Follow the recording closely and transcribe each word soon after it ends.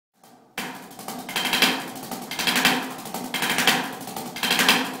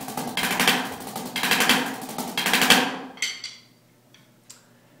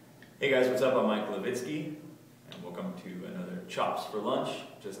Hey guys, what's up? I'm Levitsky, and welcome to another Chops for Lunch.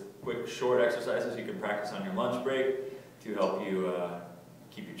 Just quick, short exercises you can practice on your lunch break to help you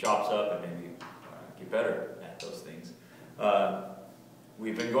keep your chops up and maybe get better at those things.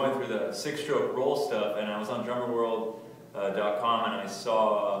 We've been going through the 6-stroke roll stuff, and I was on drummerworld.com and I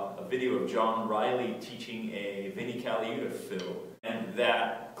saw a video of John Riley teaching a Vinnie Colaiuta fill. And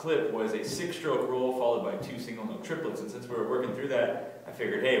that clip was a 6-stroke roll followed by 2 single-note triplets. And since we were working through that, I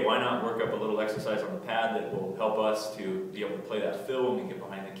figured, hey, why not work up a little exercise on the pad that will help us to be able to play that fill when we get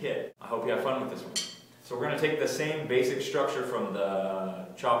behind the kit. I hope you have fun with this one. So we're going to take the same basic structure from the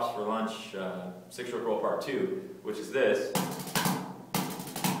Chops for Lunch 6-stroke roll part 2, which is this.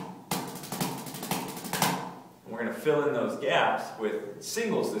 And we're going to fill in those gaps with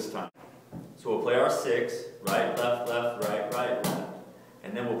singles this time. So we'll play our 6, right, left, left, right, right, left.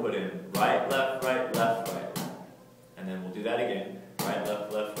 And then we'll put in right, left, right, left, right, left. And then we'll do that again. Right,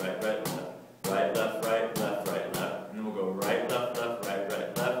 left, left, right, right, left. Right, left, right, left, right, left. And then we'll go right, left, left, right,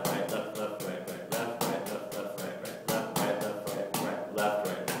 right, left, right, left, left, right, right, left, right, left, left, right, right, left, right, left, right, right, left,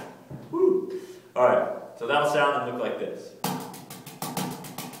 right, left. Woo! Alright, so that'll sound and look like this.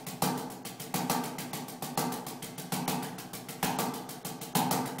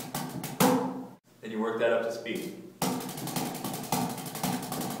 Then you work that up to speed.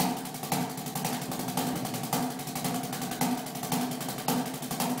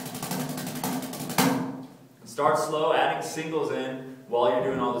 Start slow. Adding singles in while you're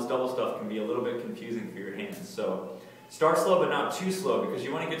doing all this double stuff can be a little bit confusing for your hands. So start slow but not too slow, because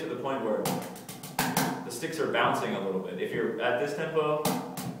you want to get to the point where the sticks are bouncing a little bit. If you're at this tempo,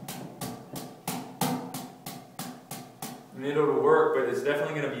 it'll work, but it's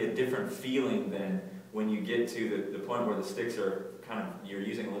definitely going to be a different feeling than when you get to the point where the sticks are kind of, you're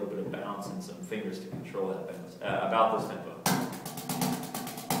using a little bit of bounce and some fingers to control that bounce, about this tempo.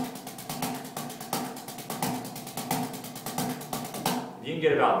 If you can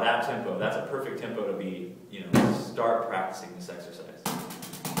get about that tempo, that's a perfect tempo to be, start practicing this exercise.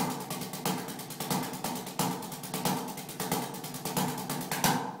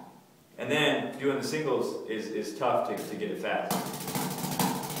 And then doing the singles is tough to get it fast.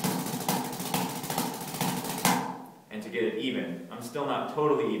 And to get it even. I'm still not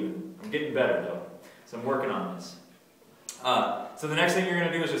totally even. I'm getting better though. So I'm working on this. So the next thing you're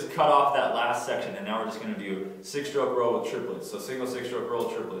going to do is just cut off that last section, and now we're just going to do 6-stroke roll with triplets. So single 6-stroke roll,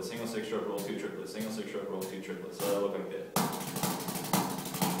 triplets, single 6-stroke roll, 2 triplets, single 6-stroke roll, 2 triplets. So that'll look like this.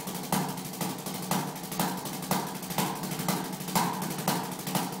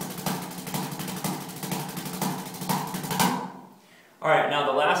 Alright, now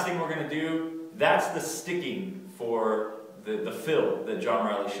the last thing we're going to do, that's the sticking for the fill that John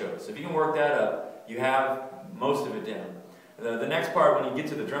Riley showed. So if you can work that up, you have most of it down. The next part, when you get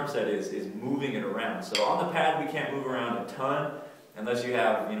to the drum set, is moving it around. So on the pad, we can't move around a ton unless you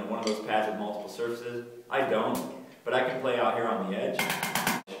have one of those pads with multiple surfaces. I don't, but I can play out here on the edge.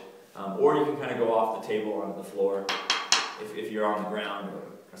 Or you can kind of go off the table or onto the floor if you're on the ground or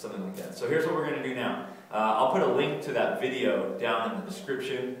something like that. So here's what we're going to do now. I'll put a link to that video down in the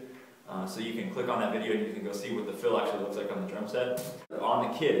description. So you can click on that video and you can go see what the fill actually looks like on the drum set.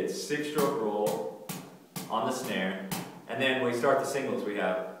 On the kit, it's 6-stroke roll on the snare. And then when we start the singles, we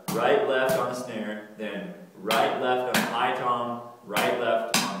have right, left on the snare, then right, left on the high tom, right,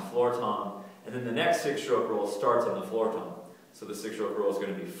 left on the floor tom, and then the next 6-stroke roll starts on the floor tom. So the 6-stroke roll is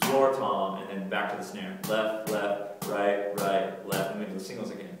going to be floor tom, and then back to the snare. Left, left, right, right, left, and then we do the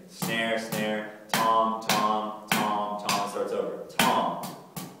singles again. Snare, snare, tom, tom, tom, tom, it starts over. Tom,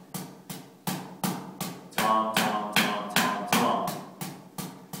 tom, tom, tom, tom, tom.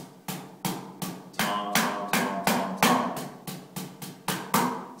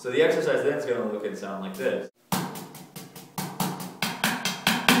 So the exercise then is going to look and sound like this.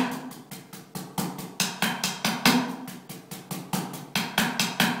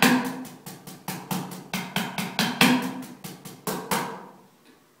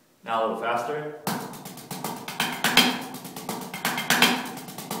 Now a little faster.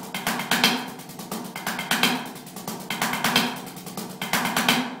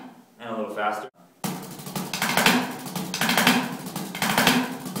 And a little faster.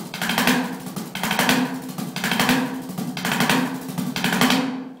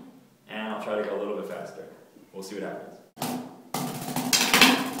 Try to go a little bit faster. We'll see what happens.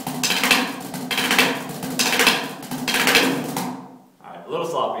 Alright, a little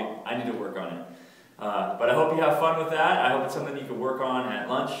sloppy. I need to work on it. But I hope you have fun with that. I hope it's something you can work on at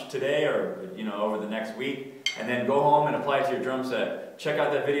lunch today or over the next week. And then go home and apply it to your drum set. Check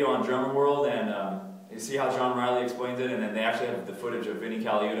out that video on Drummer World, and You see how John Riley explains it, and then they actually have the footage of Vinnie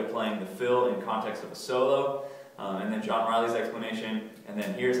Colaiuta playing the fill in context of a solo, and then John Riley's explanation, and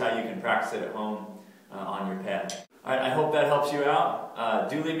then here's how you can practice it at home on your pad. Alright, I hope that helps you out.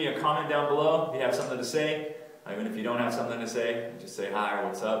 Do leave me a comment down below if you have something to say. Even if you don't have something to say, just say hi or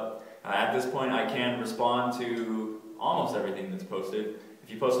what's up. At this point, I can respond to almost everything that's posted. If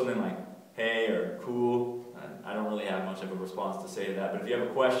you post something like, hey or cool, I don't really have much of a response to say to that. But if you have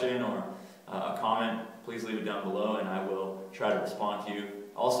a question or a comment, please leave it down below and I will try to respond to you.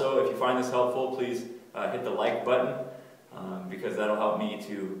 Also, if you find this helpful, please hit the like button because that'll help me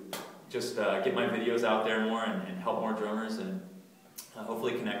to just get my videos out there more and help more drummers and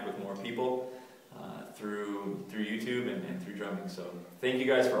hopefully connect with more people through YouTube and through drumming. So thank you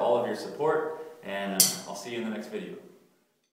guys for all of your support, and I'll see you in the next video.